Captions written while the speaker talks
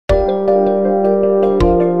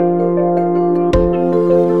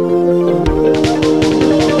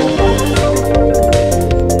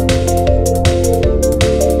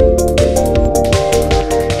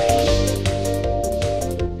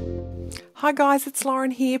guys, it's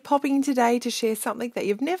Lauren here, popping in today to share something that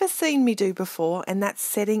you've never seen me do before, and that's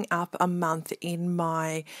setting up a month in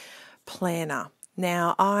my planner.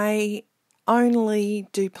 Now, I only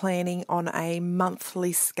do planning on a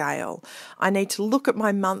monthly scale. I need to look at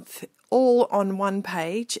my month all on one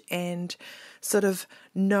page and sort of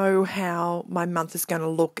know how my month is going to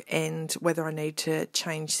look and whether I need to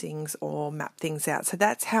change things or map things out. So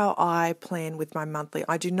that's how I plan with my monthly.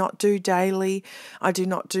 I do not do daily. I do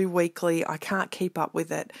not do weekly. I can't keep up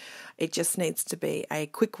with it. It just needs to be a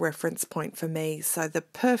quick reference point for me. So the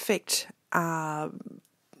perfect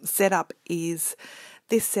setup is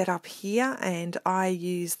this setup here, and I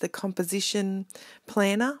use the Composition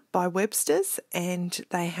Planner by Webster's, and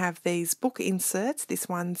they have these book inserts. This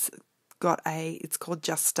one's it's called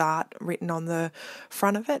Just Start written on the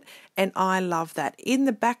front of it, and I love that. In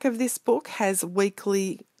the back of this book has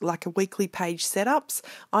weekly page setups.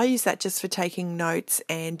 I use that just for taking notes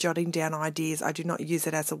and jotting down ideas. I do not use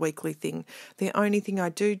it as a weekly thing. The only thing I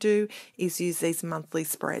do is use these monthly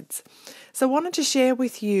spreads. So I wanted to share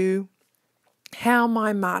with you how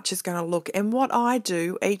my March is going to look and what I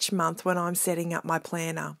do each month when I'm setting up my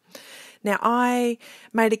planner. Now, I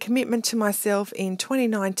made a commitment to myself in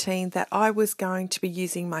 2019 that I was going to be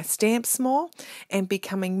using my stamps more and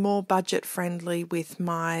becoming more budget friendly with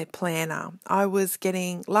my planner.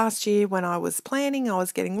 Last year when I was planning, I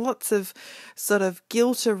was getting lots of sort of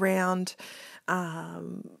guilt around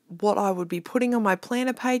what I would be putting on my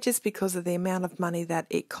planner pages because of the amount of money that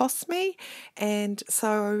it costs me. And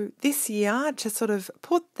so this year, to sort of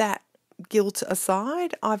put that guilt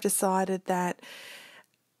aside, I've decided that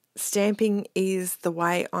stamping is the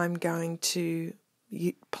way I'm going to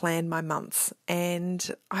plan my months,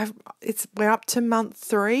 and we're up to month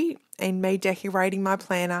 3 and me decorating my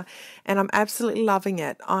planner, and I'm absolutely loving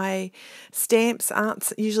it. Stamps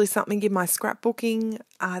aren't usually something in my scrapbooking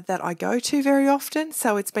that I go to very often,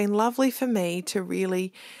 so it's been lovely for me to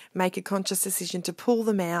really make a conscious decision to pull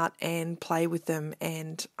them out and play with them,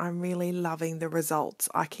 and I'm really loving the results.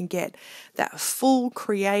 I can get that full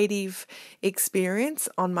creative experience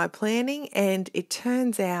on my planning, and it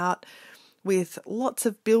turns out with lots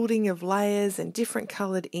of building of layers and different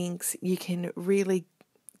coloured inks, you can really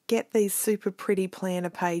get these super pretty planner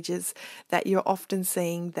pages that you're often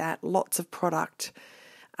seeing that lots of product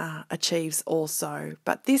achieves also.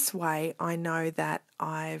 But this way I know that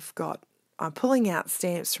I'm pulling out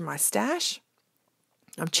stamps from my stash.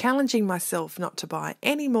 I'm challenging myself not to buy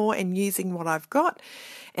any more and using what I've got,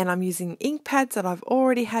 and I'm using ink pads that I've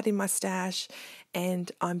already had in my stash,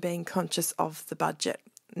 and I'm being conscious of the budget.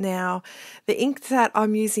 Now, the ink that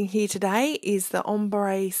I'm using here today is the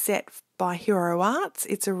Ombre set by Hero Arts.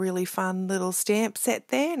 It's a really fun little stamp set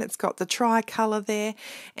there, and it's got the tricolour there,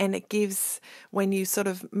 and it gives, when you sort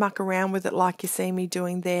of muck around with it like you see me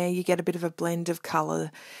doing there, you get a bit of a blend of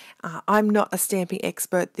colour. I'm not a stamping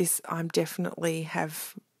expert. I definitely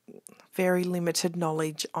have very limited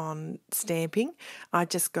knowledge on stamping. I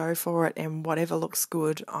just go for it, and whatever looks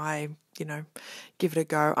good, I give it a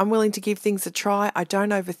go. I'm willing to give things a try. I don't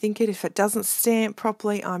overthink it. If it doesn't stamp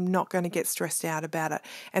properly, I'm not going to get stressed out about it.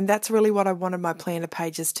 And that's really what I wanted my planner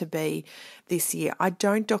pages to be this year. I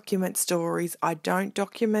don't document stories. I don't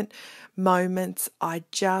document moments.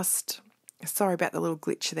 Sorry about the little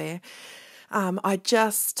glitch there. I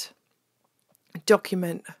just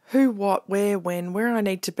document who, what, where, when, where I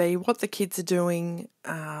need to be, what the kids are doing,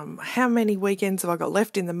 how many weekends have I got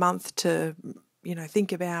left in the month to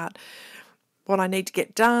think about what I need to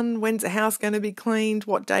get done, when's the house going to be cleaned,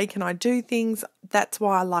 what day can I do things. That's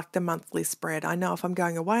why I like the monthly spread. I know if I'm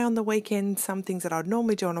going away on the weekend, some things that I'd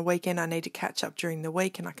normally do on a weekend, I need to catch up during the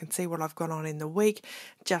week, and I can see what I've got on in the week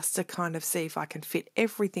just to kind of see if I can fit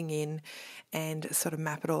everything in and sort of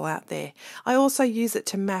map it all out there. I also use it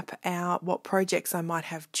to map out what projects I might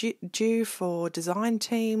have due for design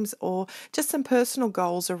teams, or just some personal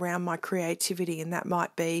goals around my creativity, and that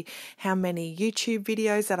might be how many YouTube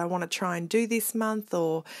videos that I want to try and do this month,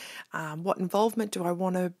 or what involvement do I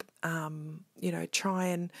want to try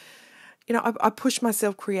and I push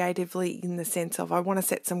myself creatively in the sense of I want to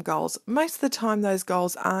set some goals. Most of the time those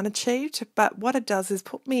goals aren't achieved, but what it does is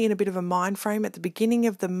put me in a bit of a mind frame at the beginning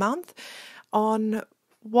of the month on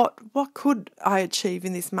what could I achieve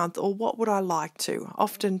in this month, or what would I like to.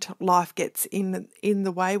 Often life gets in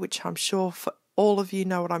the way, which I'm sure for all of you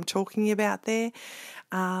know what I'm talking about there,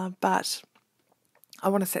 but I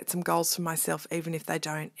want to set some goals for myself even if they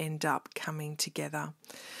don't end up coming together.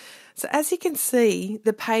 So as you can see,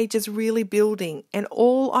 the page is really building, and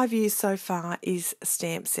all I've used so far is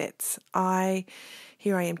stamp sets.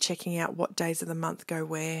 Here I am checking out what days of the month go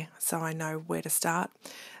where, so I know where to start.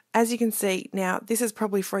 as you can see, now this is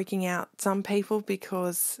probably freaking out some people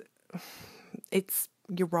because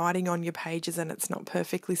you're writing on your pages and it's not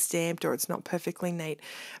perfectly stamped or it's not perfectly neat.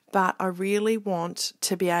 But I really want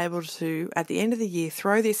to be able to, at the end of the year,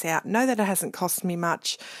 throw this out, know that it hasn't cost me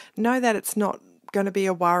much, know that it's not going to be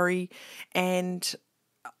a worry, and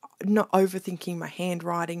not overthinking my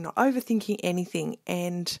handwriting, not overthinking anything.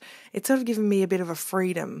 And it's sort of given me a bit of a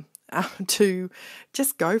freedom to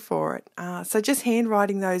just go for it. So just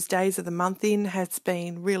handwriting those days of the month in has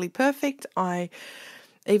been really perfect.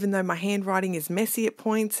 Even though my handwriting is messy at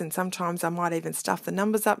points and sometimes I might even stuff the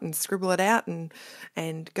numbers up and scribble it out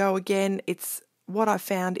and go again, it's what I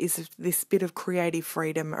found is this bit of creative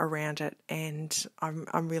freedom around it, and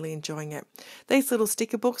I'm really enjoying it. These little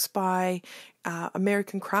sticker books by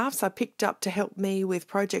American Crafts I picked up to help me with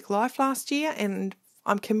Project Life last year, and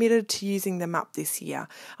I'm committed to using them up this year.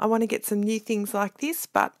 I want to get some new things like this,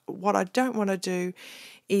 but what I don't want to do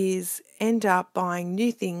is end up buying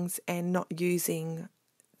new things and not using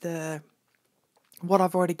what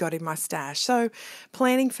I've already got in my stash. So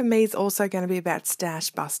planning for me is also going to be about stash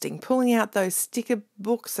busting, pulling out those sticker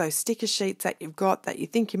books, those sticker sheets that you've got that you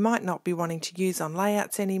think you might not be wanting to use on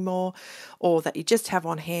layouts anymore, or that you just have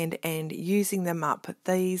on hand, and using them up.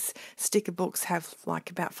 These sticker books have like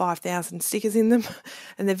about 5,000 stickers in them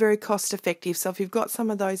and they're very cost effective. So if you've got some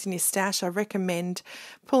of those in your stash, I recommend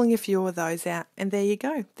pulling a few of those out, and there you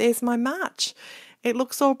go. There's my March. It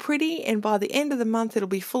looks all pretty, and by the end of the month it'll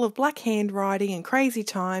be full of black handwriting and crazy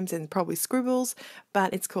times and probably scribbles,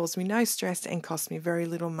 but it's caused me no stress and cost me very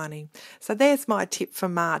little money. So there's my tip for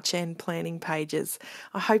March and planning pages.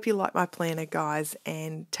 I hope you like my planner, guys,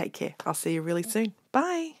 and take care. I'll see you really soon.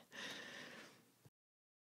 Bye.